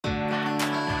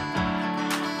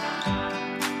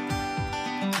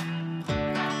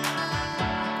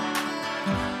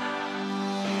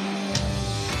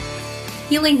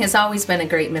Healing has always been a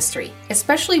great mystery,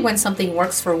 especially when something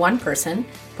works for one person,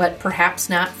 but perhaps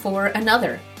not for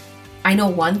another. I know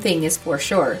one thing is for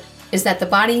sure, is that the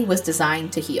body was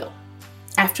designed to heal.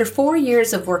 After 4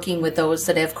 years of working with those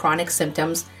that have chronic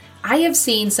symptoms, I have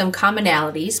seen some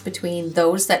commonalities between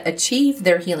those that achieve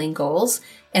their healing goals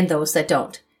and those that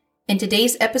don't. In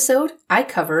today's episode, I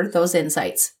cover those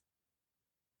insights.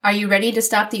 Are you ready to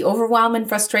stop the overwhelm and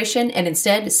frustration and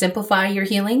instead simplify your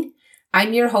healing?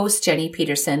 I'm your host, Jenny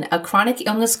Peterson, a chronic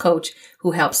illness coach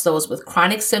who helps those with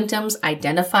chronic symptoms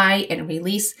identify and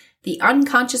release the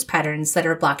unconscious patterns that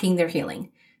are blocking their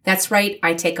healing. That's right,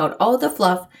 I take out all the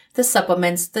fluff, the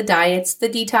supplements, the diets, the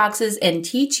detoxes, and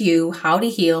teach you how to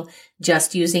heal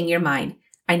just using your mind.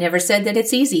 I never said that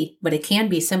it's easy, but it can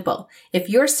be simple. If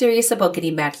you're serious about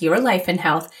getting back your life and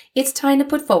health, it's time to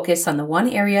put focus on the one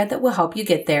area that will help you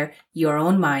get there, your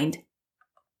own mind.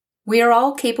 We are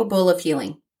all capable of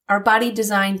healing. Our body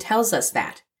design tells us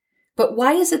that. But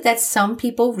why is it that some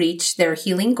people reach their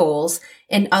healing goals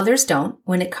and others don't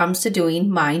when it comes to doing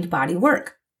mind-body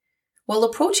work? Well,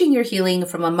 approaching your healing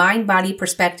from a mind-body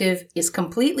perspective is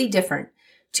completely different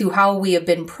to how we have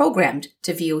been programmed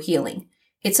to view healing.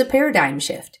 It's a paradigm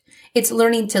shift. It's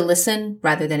learning to listen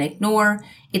rather than ignore.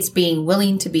 It's being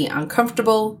willing to be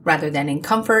uncomfortable rather than in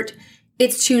comfort.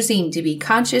 It's choosing to be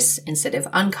conscious instead of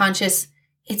unconscious.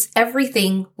 It's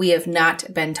everything we have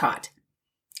not been taught.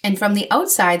 And from the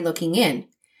outside looking in,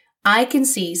 I can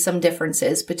see some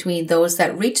differences between those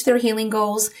that reach their healing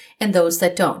goals and those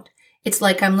that don't. It's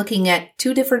like I'm looking at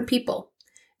two different people.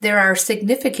 There are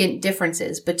significant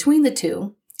differences between the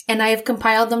two, and I have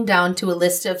compiled them down to a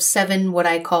list of 7 what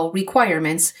I call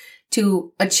requirements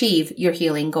to achieve your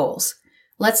healing goals.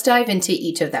 Let's dive into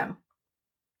each of them.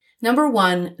 Number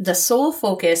 1, the sole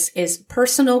focus is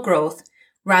personal growth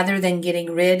rather than getting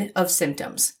rid of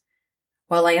symptoms.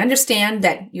 While I understand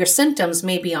that your symptoms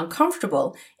may be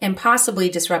uncomfortable and possibly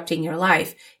disrupting your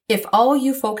life, if all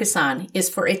you focus on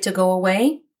is for it to go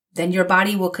away, then your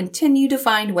body will continue to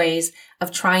find ways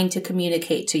of trying to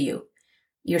communicate to you.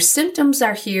 Your symptoms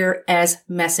are here as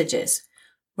messages.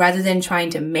 Rather than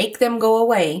trying to make them go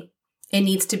away, it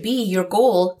needs to be your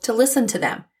goal to listen to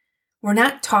them. We're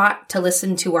not taught to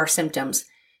listen to our symptoms.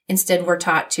 Instead, we're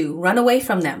taught to run away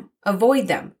from them, avoid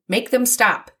them, make them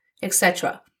stop,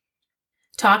 etc.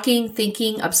 Talking,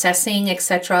 thinking, obsessing,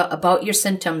 etc. about your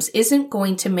symptoms isn't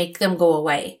going to make them go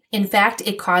away. In fact,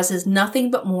 it causes nothing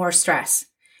but more stress.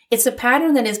 It's a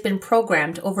pattern that has been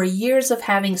programmed over years of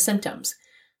having symptoms.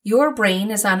 Your brain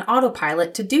is on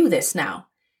autopilot to do this now.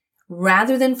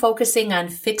 Rather than focusing on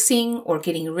fixing or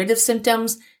getting rid of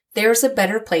symptoms, there's a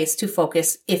better place to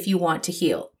focus if you want to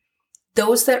heal.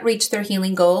 Those that reach their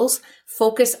healing goals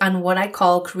focus on what I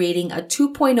call creating a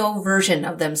 2.0 version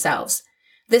of themselves.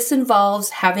 This involves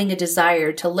having a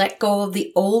desire to let go of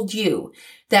the old you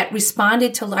that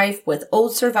responded to life with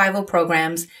old survival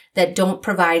programs that don't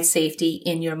provide safety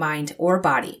in your mind or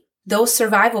body. Those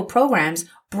survival programs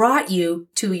brought you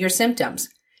to your symptoms.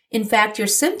 In fact, your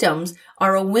symptoms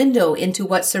are a window into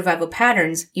what survival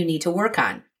patterns you need to work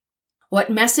on. What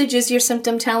message is your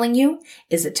symptom telling you?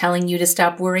 Is it telling you to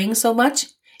stop worrying so much?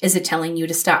 Is it telling you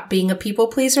to stop being a people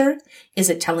pleaser? Is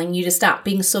it telling you to stop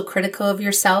being so critical of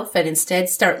yourself and instead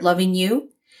start loving you?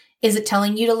 Is it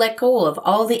telling you to let go of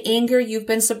all the anger you've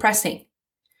been suppressing?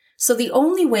 So the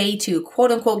only way to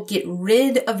quote unquote get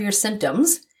rid of your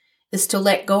symptoms is to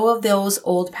let go of those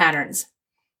old patterns.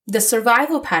 The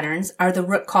survival patterns are the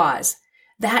root cause.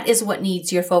 That is what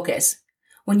needs your focus.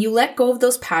 When you let go of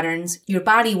those patterns, your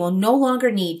body will no longer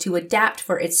need to adapt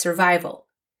for its survival.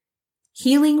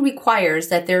 Healing requires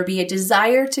that there be a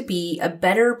desire to be a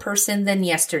better person than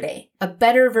yesterday, a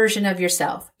better version of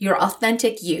yourself, your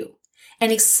authentic you,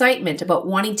 an excitement about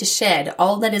wanting to shed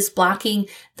all that is blocking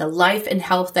the life and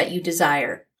health that you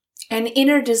desire, an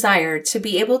inner desire to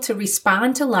be able to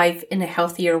respond to life in a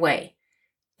healthier way.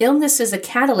 Illness is a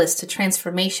catalyst to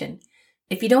transformation.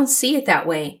 If you don't see it that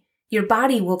way, your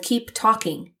body will keep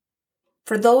talking.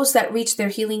 For those that reach their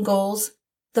healing goals,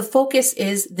 the focus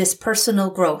is this personal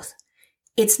growth.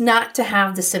 It's not to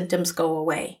have the symptoms go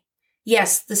away.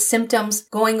 Yes, the symptoms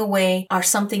going away are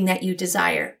something that you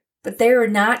desire, but they are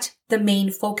not the main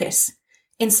focus.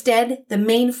 Instead, the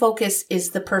main focus is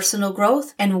the personal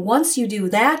growth, and once you do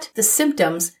that, the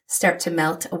symptoms start to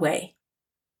melt away.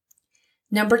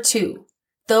 Number 2,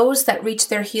 those that reach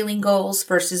their healing goals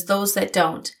versus those that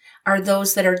don't are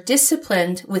those that are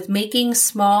disciplined with making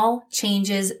small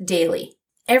changes daily.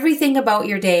 Everything about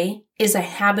your day is a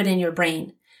habit in your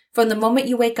brain. From the moment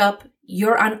you wake up,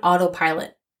 you're on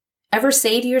autopilot. Ever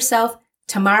say to yourself,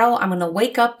 tomorrow I'm going to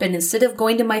wake up and instead of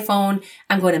going to my phone,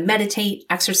 I'm going to meditate,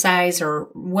 exercise, or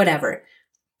whatever.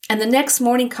 And the next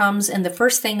morning comes and the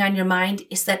first thing on your mind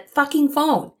is that fucking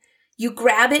phone. You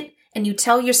grab it and you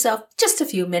tell yourself, just a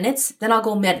few minutes, then I'll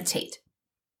go meditate.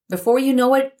 Before you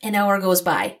know it, an hour goes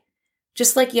by.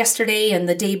 Just like yesterday and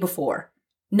the day before.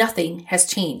 Nothing has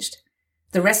changed.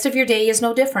 The rest of your day is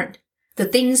no different. The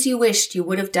things you wished you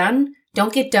would have done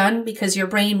don't get done because your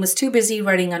brain was too busy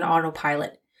running on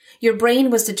autopilot. Your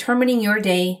brain was determining your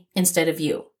day instead of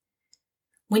you.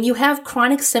 When you have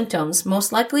chronic symptoms,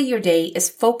 most likely your day is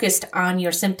focused on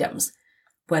your symptoms.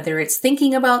 Whether it's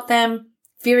thinking about them,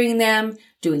 fearing them,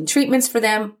 doing treatments for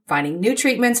them, finding new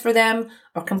treatments for them,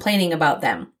 or complaining about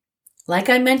them. Like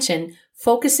I mentioned,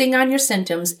 focusing on your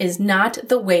symptoms is not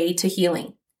the way to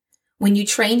healing. When you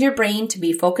train your brain to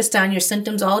be focused on your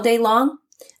symptoms all day long,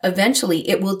 eventually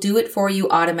it will do it for you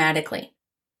automatically.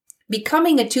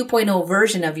 Becoming a 2.0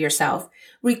 version of yourself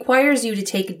requires you to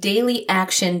take daily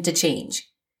action to change.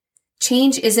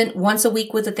 Change isn't once a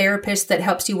week with a therapist that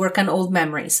helps you work on old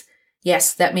memories.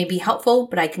 Yes, that may be helpful,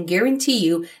 but I can guarantee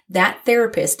you that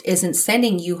therapist isn't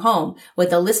sending you home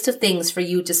with a list of things for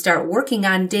you to start working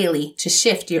on daily to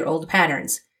shift your old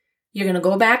patterns. You're going to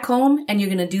go back home and you're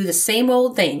going to do the same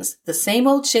old things, the same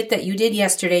old shit that you did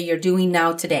yesterday, you're doing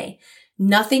now today.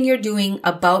 Nothing you're doing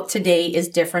about today is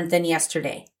different than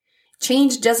yesterday.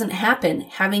 Change doesn't happen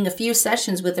having a few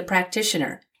sessions with a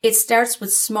practitioner. It starts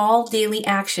with small daily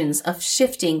actions of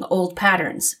shifting old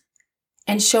patterns.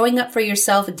 And showing up for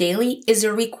yourself daily is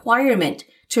a requirement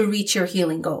to reach your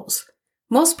healing goals.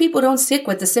 Most people don't stick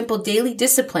with the simple daily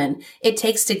discipline it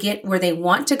takes to get where they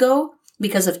want to go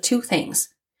because of two things.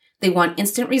 They want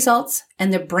instant results,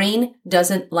 and their brain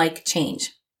doesn't like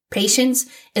change. Patience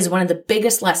is one of the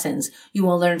biggest lessons you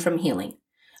will learn from healing.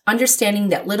 Understanding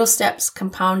that little steps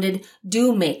compounded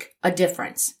do make a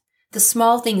difference. The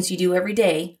small things you do every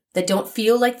day that don't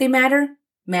feel like they matter.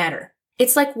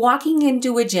 It's like walking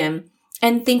into a gym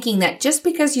and thinking that just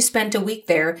because you spent a week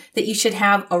there that you should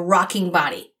have a rocking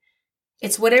body.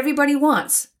 It's what everybody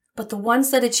wants, but the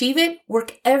ones that achieve it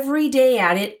work every day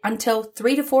at it until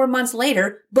 3 to 4 months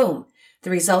later, boom, the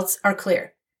results are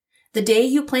clear. The day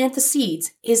you plant the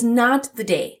seeds is not the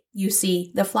day you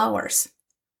see the flowers.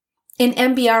 In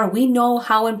MBR, we know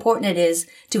how important it is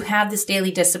to have this daily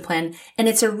discipline, and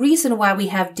it's a reason why we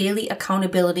have daily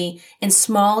accountability and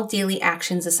small daily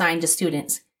actions assigned to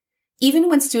students. Even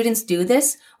when students do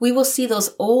this, we will see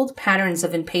those old patterns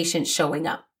of impatience showing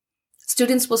up.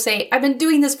 Students will say, I've been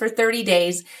doing this for 30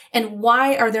 days, and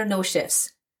why are there no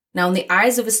shifts? Now, in the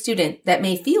eyes of a student, that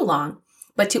may feel long,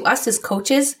 but to us as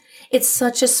coaches, it's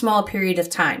such a small period of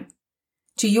time.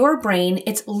 To your brain,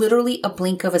 it's literally a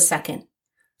blink of a second.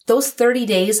 Those 30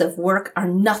 days of work are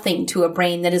nothing to a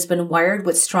brain that has been wired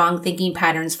with strong thinking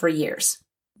patterns for years.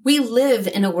 We live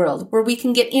in a world where we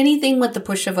can get anything with the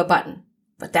push of a button,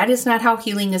 but that is not how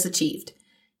healing is achieved.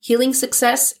 Healing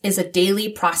success is a daily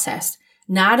process,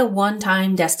 not a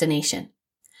one-time destination.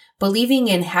 Believing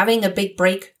in having a big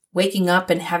break, waking up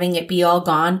and having it be all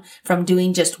gone from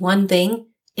doing just one thing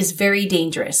is very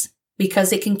dangerous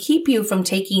because it can keep you from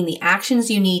taking the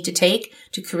actions you need to take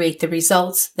to create the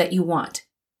results that you want.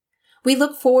 We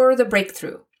look for the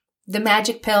breakthrough, the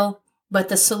magic pill, but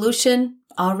the solution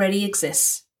already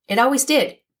exists. It always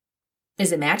did.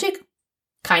 Is it magic?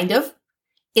 Kind of.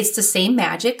 It's the same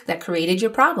magic that created your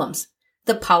problems,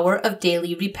 the power of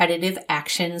daily repetitive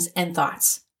actions and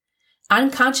thoughts.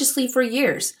 Unconsciously for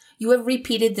years, you have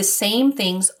repeated the same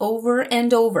things over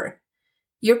and over.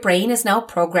 Your brain is now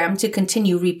programmed to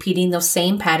continue repeating those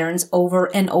same patterns over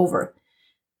and over.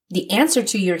 The answer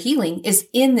to your healing is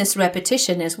in this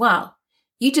repetition as well.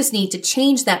 You just need to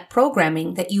change that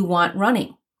programming that you want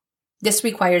running. This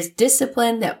requires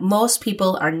discipline that most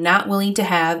people are not willing to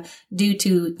have due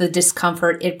to the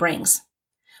discomfort it brings.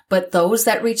 But those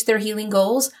that reach their healing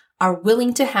goals are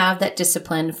willing to have that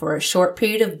discipline for a short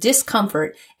period of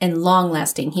discomfort and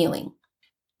long-lasting healing.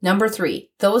 Number 3,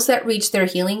 those that reach their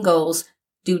healing goals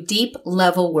do deep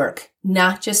level work,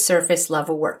 not just surface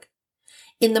level work.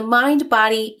 In the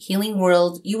mind-body healing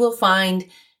world, you will find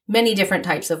many different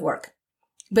types of work.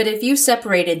 But if you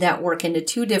separated that work into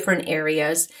 2 different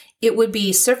areas, it would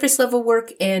be surface level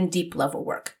work and deep level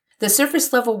work. The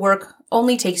surface level work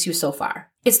only takes you so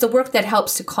far. It's the work that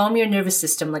helps to calm your nervous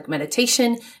system like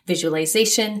meditation,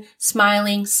 visualization,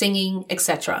 smiling, singing,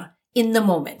 etc. in the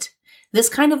moment. This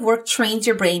kind of work trains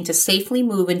your brain to safely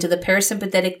move into the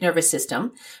parasympathetic nervous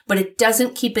system, but it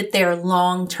doesn't keep it there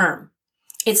long term.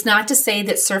 It's not to say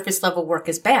that surface level work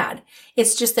is bad.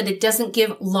 It's just that it doesn't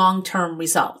give long-term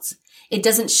results. It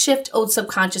doesn't shift old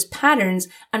subconscious patterns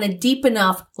on a deep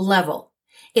enough level.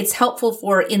 It's helpful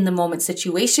for in the moment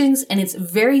situations, and it's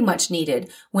very much needed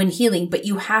when healing, but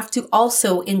you have to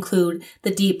also include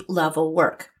the deep level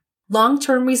work.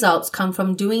 Long-term results come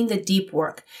from doing the deep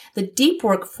work. The deep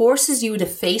work forces you to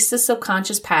face the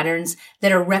subconscious patterns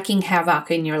that are wreaking havoc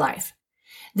in your life.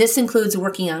 This includes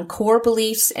working on core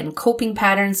beliefs and coping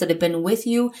patterns that have been with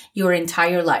you your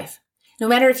entire life. No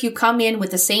matter if you come in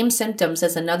with the same symptoms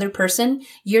as another person,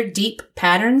 your deep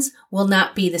patterns will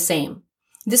not be the same.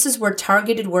 This is where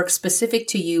targeted work specific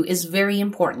to you is very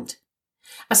important.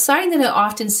 A sign that I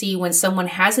often see when someone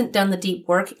hasn't done the deep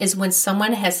work is when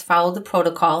someone has followed the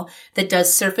protocol that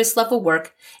does surface level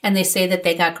work and they say that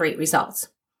they got great results.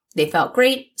 They felt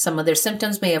great. Some of their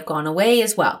symptoms may have gone away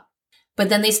as well. But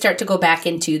then they start to go back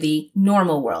into the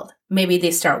normal world. Maybe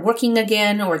they start working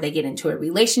again or they get into a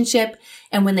relationship.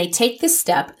 And when they take this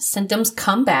step, symptoms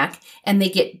come back and they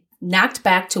get knocked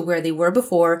back to where they were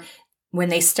before when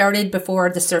they started before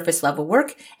the surface level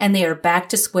work, and they are back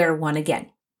to square one again.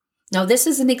 Now, this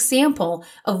is an example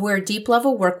of where deep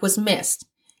level work was missed.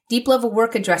 Deep level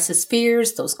work addresses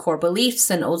fears, those core beliefs,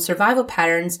 and old survival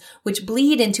patterns, which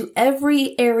bleed into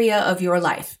every area of your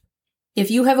life. If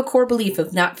you have a core belief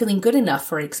of not feeling good enough,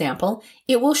 for example,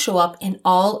 it will show up in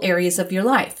all areas of your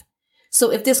life. So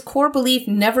if this core belief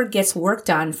never gets worked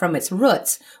on from its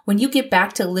roots, when you get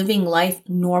back to living life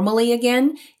normally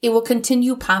again, it will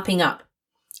continue popping up.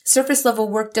 Surface level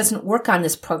work doesn't work on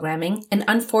this programming, and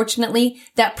unfortunately,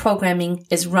 that programming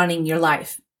is running your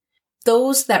life.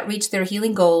 Those that reach their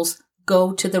healing goals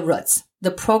go to the roots,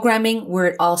 the programming where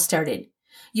it all started.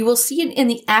 You will see it in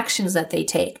the actions that they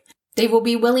take. They will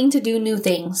be willing to do new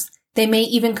things. They may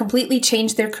even completely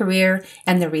change their career,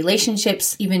 and their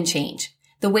relationships even change.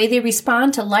 The way they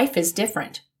respond to life is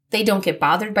different. They don't get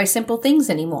bothered by simple things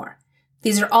anymore.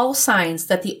 These are all signs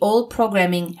that the old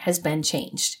programming has been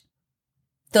changed.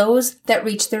 Those that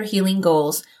reach their healing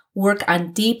goals work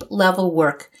on deep level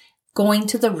work, going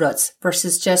to the roots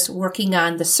versus just working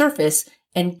on the surface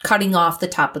and cutting off the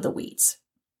top of the weeds.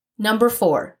 Number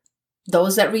 4,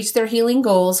 those that reach their healing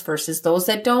goals versus those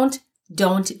that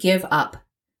don't give up.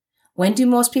 When do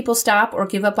most people stop or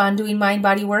give up on doing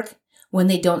mind-body work? When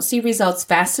they don't see results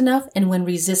fast enough and when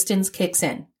resistance kicks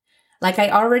in. Like I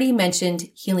already mentioned,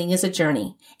 healing is a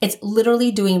journey. It's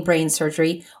literally doing brain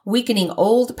surgery, weakening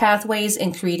old pathways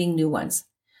and creating new ones.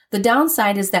 The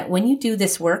downside is that when you do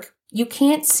this work, you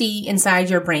can't see inside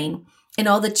your brain and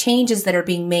all the changes that are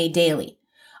being made daily.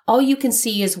 All you can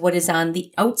see is what is on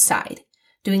the outside.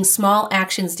 Doing small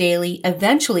actions daily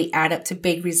eventually add up to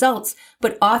big results,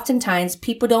 but oftentimes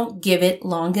people don't give it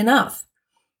long enough.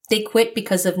 They quit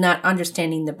because of not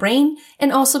understanding the brain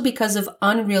and also because of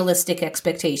unrealistic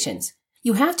expectations.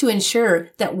 You have to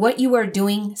ensure that what you are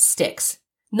doing sticks.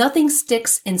 Nothing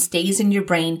sticks and stays in your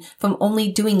brain from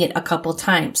only doing it a couple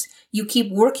times. You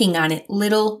keep working on it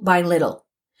little by little.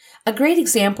 A great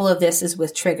example of this is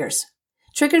with triggers.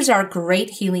 Triggers are great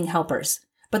healing helpers,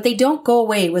 but they don't go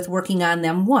away with working on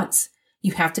them once.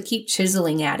 You have to keep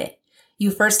chiseling at it.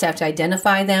 You first have to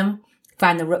identify them,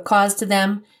 find the root cause to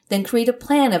them, then create a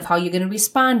plan of how you're going to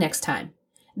respond next time.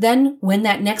 Then, when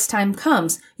that next time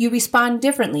comes, you respond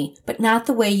differently, but not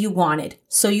the way you wanted,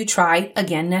 so you try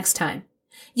again next time.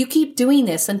 You keep doing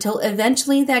this until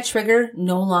eventually that trigger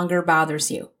no longer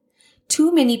bothers you.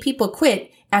 Too many people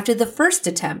quit after the first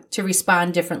attempt to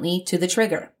respond differently to the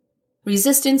trigger.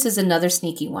 Resistance is another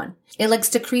sneaky one. It likes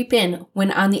to creep in when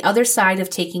on the other side of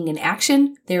taking an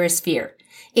action, there is fear.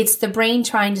 It's the brain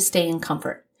trying to stay in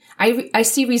comfort. I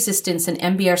see resistance in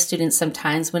MBR students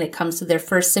sometimes when it comes to their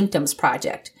first symptoms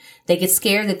project. They get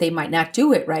scared that they might not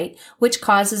do it right, which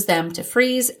causes them to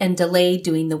freeze and delay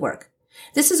doing the work.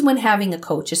 This is when having a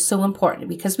coach is so important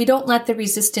because we don't let the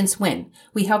resistance win.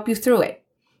 We help you through it.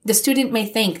 The student may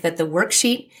think that the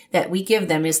worksheet that we give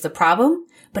them is the problem,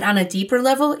 but on a deeper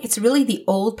level, it's really the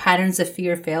old patterns of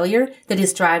fear failure that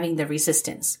is driving the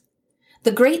resistance.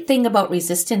 The great thing about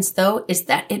resistance, though, is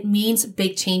that it means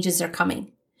big changes are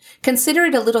coming. Consider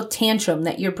it a little tantrum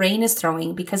that your brain is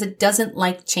throwing because it doesn't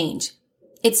like change.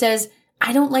 It says,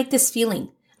 I don't like this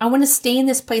feeling. I want to stay in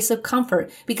this place of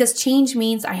comfort because change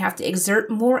means I have to exert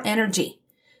more energy.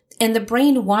 And the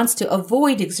brain wants to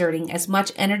avoid exerting as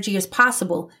much energy as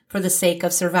possible for the sake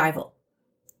of survival.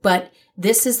 But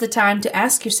this is the time to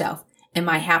ask yourself, am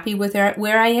I happy with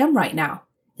where I am right now?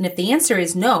 And if the answer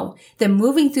is no, then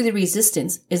moving through the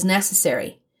resistance is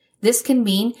necessary. This can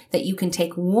mean that you can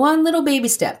take one little baby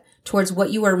step towards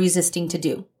what you are resisting to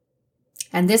do.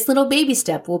 And this little baby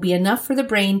step will be enough for the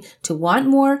brain to want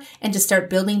more and to start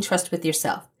building trust with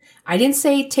yourself. I didn't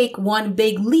say take one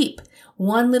big leap,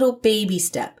 one little baby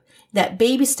step. That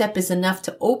baby step is enough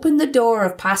to open the door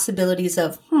of possibilities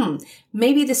of,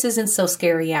 maybe this isn't so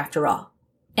scary after all.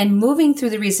 And moving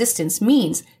through the resistance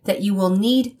means that you will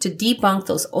need to debunk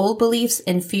those old beliefs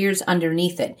and fears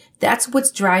underneath it. That's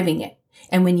what's driving it.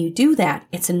 And when you do that,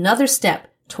 it's another step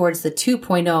towards the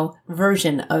 2.0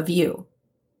 version of you.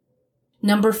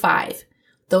 Number 5,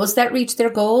 those that reach their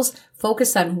goals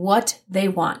focus on what they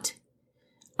want.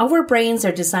 Our brains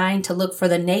are designed to look for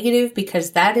the negative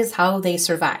because that is how they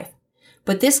survive.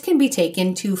 But this can be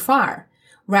taken too far.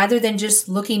 Rather than just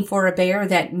looking for a bear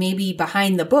that may be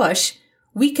behind the bush,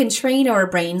 we can train our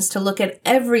brains to look at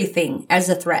everything as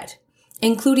a threat,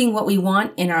 including what we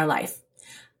want in our life.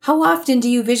 How often do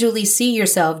you visually see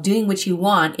yourself doing what you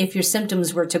want if your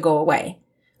symptoms were to go away?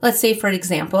 Let's say, for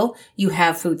example, you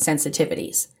have food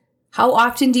sensitivities. How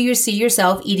often do you see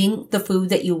yourself eating the food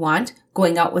that you want,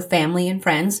 going out with family and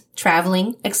friends,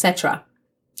 traveling, etc.?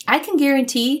 I can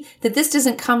guarantee that this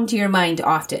doesn't come to your mind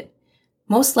often.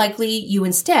 Most likely, you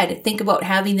instead think about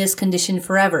having this condition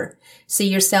forever. See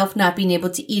yourself not being able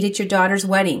to eat at your daughter's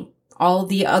wedding, all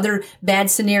the other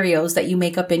bad scenarios that you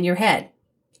make up in your head.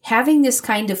 Having this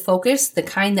kind of focus, the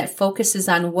kind that focuses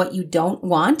on what you don't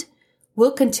want,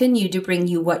 will continue to bring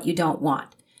you what you don't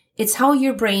want. It's how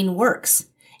your brain works.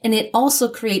 And it also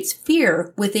creates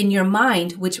fear within your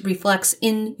mind, which reflects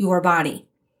in your body.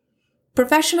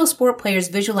 Professional sport players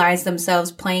visualize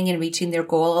themselves playing and reaching their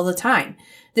goal all the time.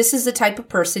 This is the type of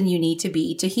person you need to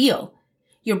be to heal.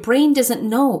 Your brain doesn't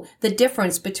know the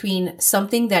difference between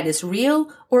something that is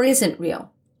real or isn't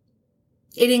real.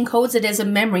 It encodes it as a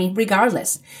memory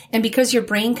regardless. And because your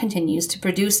brain continues to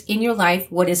produce in your life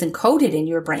what is encoded in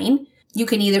your brain, you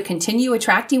can either continue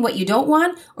attracting what you don't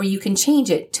want, or you can change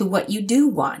it to what you do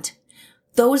want.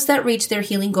 Those that reach their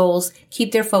healing goals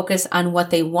keep their focus on what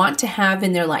they want to have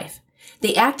in their life.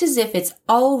 They act as if it's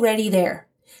already there.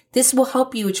 This will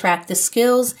help you attract the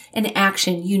skills and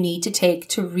action you need to take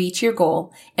to reach your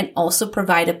goal, and also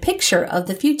provide a picture of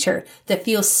the future that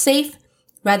feels safe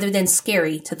rather than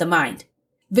scary to the mind.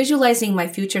 Visualizing my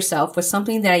future self was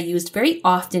something that I used very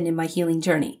often in my healing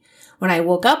journey. When I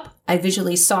woke up, I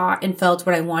visually saw and felt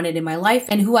what I wanted in my life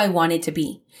and who I wanted to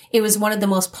be. It was one of the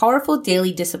most powerful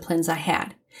daily disciplines I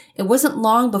had. It wasn't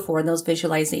long before those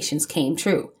visualizations came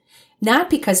true. Not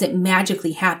because it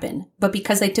magically happened, but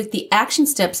because I took the action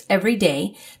steps every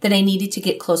day that I needed to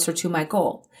get closer to my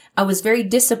goal. I was very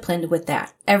disciplined with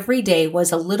that. Every day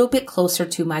was a little bit closer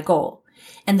to my goal.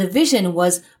 And the vision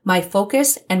was my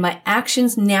focus, and my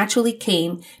actions naturally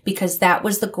came because that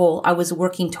was the goal I was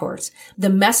working towards. The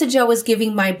message I was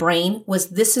giving my brain was,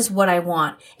 this is what I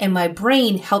want, and my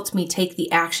brain helped me take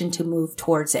the action to move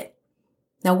towards it.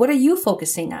 Now, what are you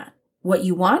focusing on? What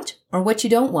you want or what you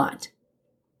don't want?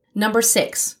 Number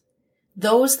 6,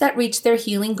 those that reach their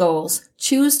healing goals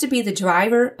choose to be the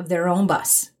driver of their own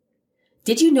bus.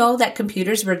 Did you know that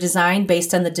computers were designed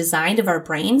based on the design of our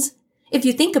brains? If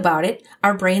you think about it,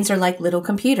 our brains are like little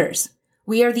computers.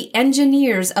 We are the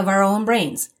engineers of our own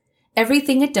brains.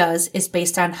 Everything it does is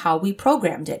based on how we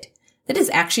programmed it. That is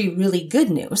actually really good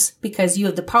news because you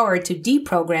have the power to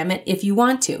deprogram it if you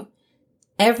want to.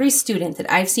 Every student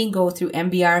that I've seen go through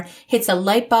MBR hits a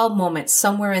light bulb moment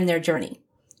somewhere in their journey.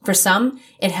 For some,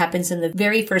 it happens in the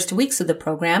very first weeks of the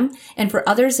program, and for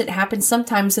others, it happens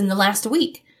sometimes in the last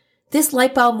week. This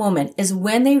light bulb moment is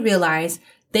when they realize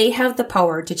they have the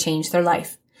power to change their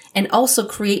life and also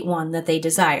create one that they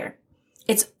desire.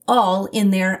 It's all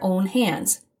in their own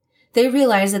hands. They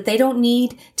realize that they don't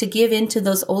need to give in to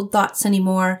those old thoughts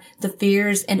anymore, the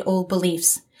fears and old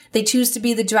beliefs. They choose to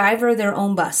be the driver of their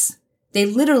own bus. They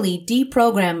literally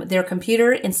deprogram their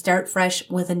computer and start fresh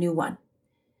with a new one.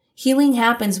 Healing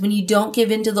happens when you don't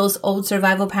give in to those old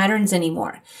survival patterns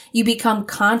anymore. You become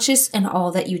conscious in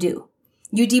all that you do.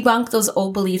 You debunk those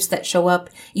old beliefs that show up.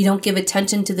 You don't give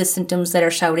attention to the symptoms that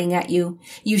are shouting at you.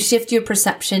 You shift your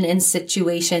perception in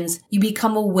situations. You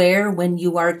become aware when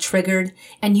you are triggered,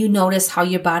 and you notice how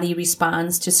your body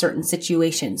responds to certain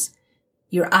situations.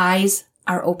 Your eyes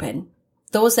are open.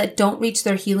 Those that don't reach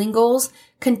their healing goals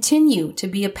continue to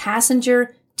be a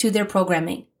passenger to their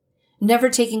programming, never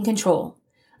taking control,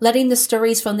 letting the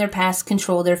stories from their past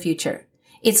control their future.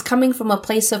 It's coming from a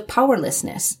place of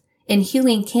powerlessness. And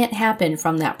healing can't happen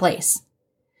from that place.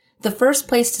 The first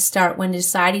place to start when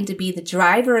deciding to be the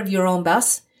driver of your own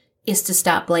bus is to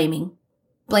stop blaming.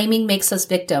 Blaming makes us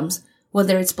victims,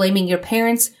 whether it's blaming your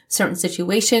parents, certain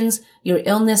situations, your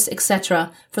illness,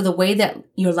 etc., for the way that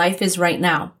your life is right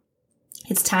now.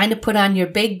 It's time to put on your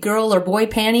big girl or boy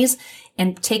panties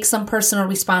and take some personal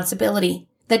responsibility.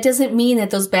 That doesn't mean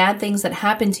that those bad things that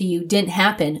happened to you didn't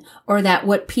happen, or that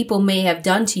what people may have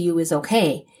done to you is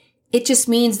okay. It just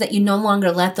means that you no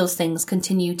longer let those things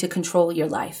continue to control your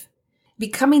life.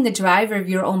 Becoming the driver of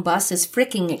your own bus is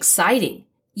freaking exciting.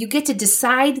 You get to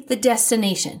decide the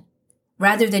destination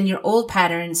rather than your old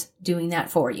patterns doing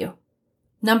that for you.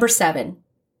 Number 7,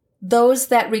 those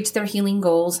that reach their healing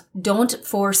goals don't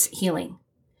force healing.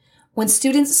 When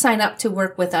students sign up to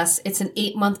work with us, it's an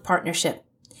 8-month partnership.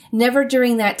 Never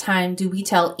during that time do we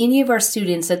tell any of our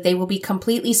students that they will be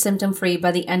completely symptom-free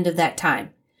by the end of that time.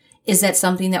 Is that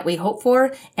something that we hope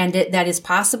for and that is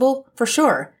possible? For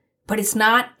sure, but it's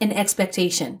not an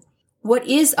expectation. What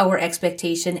is our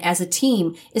expectation as a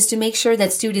team is to make sure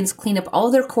that students clean up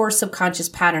all their core subconscious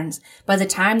patterns by the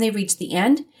time they reach the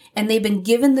end, and they've been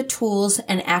given the tools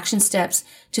and action steps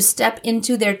to step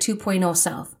into their 2.0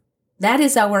 self. That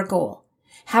is our goal.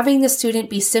 Having the student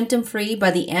be symptom-free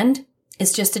by the end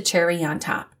is just a cherry on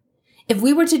top. If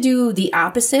we were to do the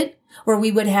opposite, where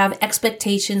we would have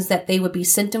expectations that they would be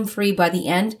symptom-free by the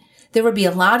end, there would be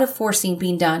a lot of forcing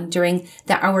being done during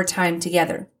our time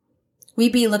together.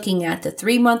 We'd be looking at the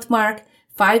 3-month mark,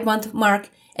 5-month mark,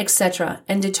 etc.,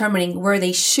 and determining where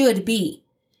they should be.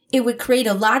 It would create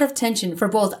a lot of tension for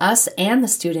both us and the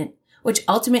student, which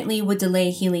ultimately would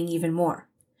delay healing even more.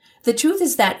 The truth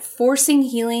is that forcing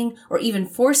healing or even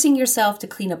forcing yourself to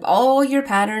clean up all your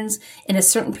patterns in a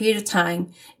certain period of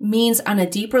time means on a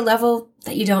deeper level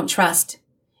that you don't trust.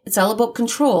 It's all about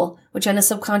control, which on a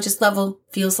subconscious level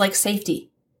feels like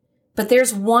safety. But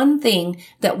there's one thing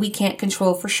that we can't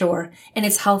control for sure, and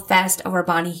it's how fast our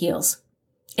body heals.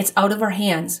 It's out of our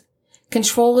hands.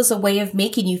 Control is a way of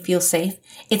making you feel safe.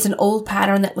 It's an old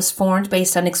pattern that was formed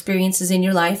based on experiences in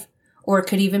your life, or it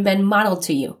could even been modeled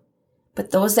to you.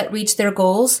 But those that reach their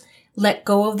goals let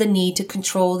go of the need to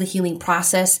control the healing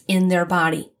process in their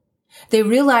body. They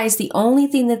realize the only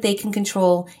thing that they can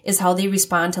control is how they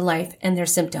respond to life and their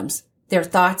symptoms, their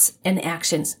thoughts and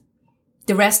actions.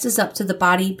 The rest is up to the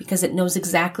body because it knows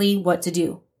exactly what to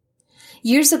do.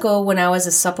 Years ago, when I was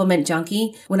a supplement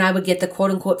junkie, when I would get the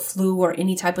quote-unquote flu or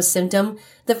any type of symptom,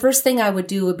 the first thing I would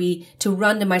do would be to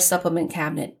run to my supplement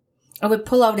cabinet. I would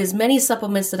pull out as many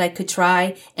supplements that I could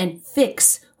try and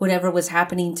fix whatever was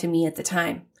happening to me at the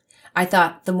time. I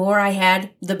thought the more I had,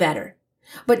 the better.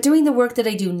 But doing the work that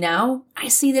I do now, I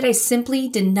see that I simply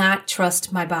did not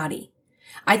trust my body.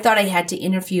 I thought I had to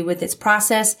interfere with its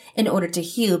process in order to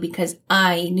heal because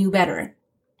I knew better.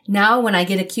 Now, when I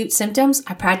get acute symptoms,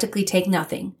 I practically take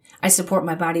nothing. I support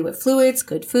my body with fluids,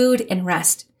 good food, and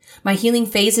rest. My healing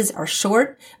phases are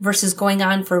short versus going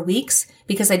on for weeks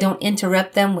because I don't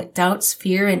interrupt them with doubts,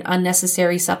 fear, and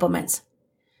unnecessary supplements.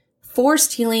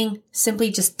 Forced healing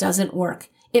simply just doesn't work.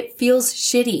 It feels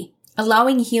shitty.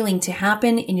 Allowing healing to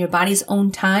happen in your body's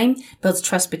own time builds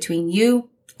trust between you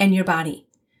and your body.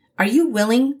 Are you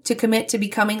willing to commit to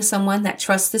becoming someone that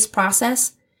trusts this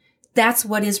process? That's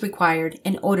what is required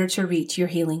in order to reach your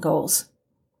healing goals.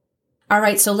 All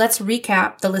right, so let's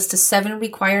recap the list of 7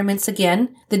 requirements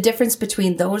again. The difference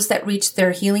between those that reach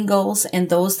their healing goals and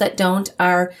those that don't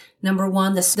are, number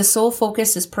 1, the sole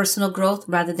focus is personal growth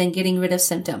rather than getting rid of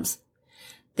symptoms.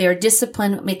 They are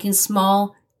disciplined with making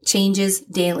small changes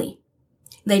daily.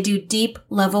 They do deep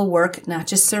level work, not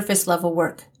just surface level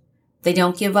work. They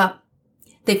don't give up.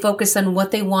 They focus on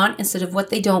what they want instead of what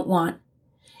they don't want.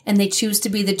 And they choose to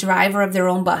be the driver of their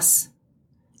own bus.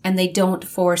 And they don't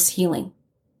force healing.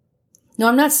 Now,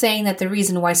 I'm not saying that the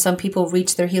reason why some people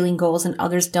reach their healing goals and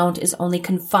others don't is only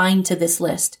confined to this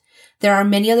list. There are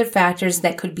many other factors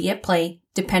that could be at play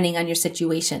depending on your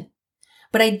situation.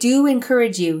 But I do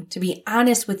encourage you to be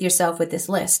honest with yourself with this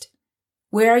list.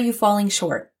 Where are you falling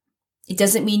short? It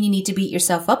doesn't mean you need to beat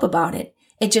yourself up about it.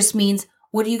 It just means,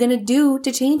 what are you going to do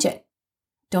to change it?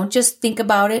 Don't just think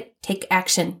about it, take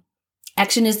action.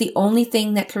 Action is the only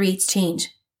thing that creates change.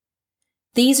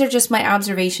 These are just my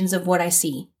observations of what I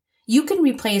see. You can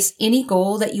replace any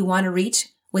goal that you want to reach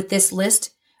with this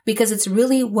list because it's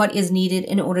really what is needed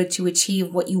in order to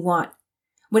achieve what you want.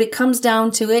 When it comes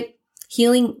down to it,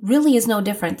 healing really is no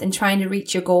different than trying to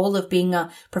reach your goal of being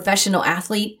a professional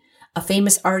athlete, a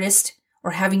famous artist,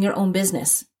 or having your own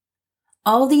business.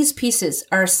 All these pieces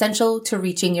are essential to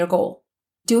reaching your goal.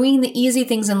 Doing the easy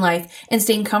things in life and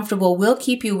staying comfortable will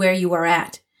keep you where you are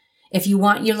at. If you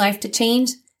want your life to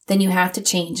change, then you have to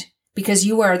change because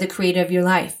you are the creator of your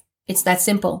life. It's that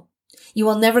simple. You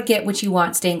will never get what you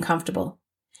want staying comfortable.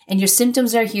 And your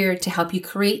symptoms are here to help you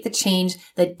create the change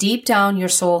that deep down your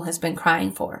soul has been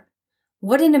crying for.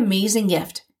 What an amazing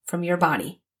gift from your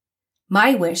body.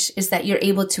 My wish is that you're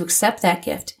able to accept that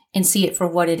gift and see it for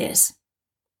what it is.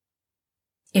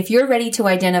 If you're ready to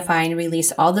identify and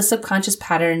release all the subconscious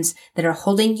patterns that are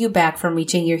holding you back from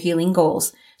reaching your healing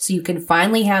goals so you can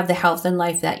finally have the health and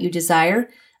life that you desire,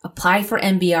 Apply for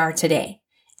MBR today.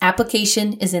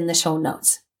 Application is in the show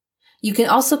notes. You can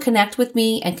also connect with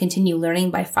me and continue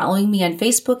learning by following me on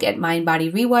Facebook at Mind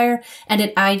Body Rewire and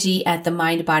at IG at The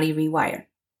Mind Body Rewire.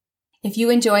 If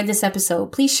you enjoyed this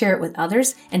episode, please share it with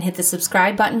others and hit the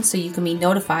subscribe button so you can be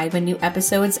notified when new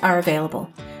episodes are available.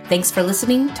 Thanks for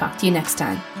listening. Talk to you next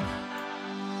time.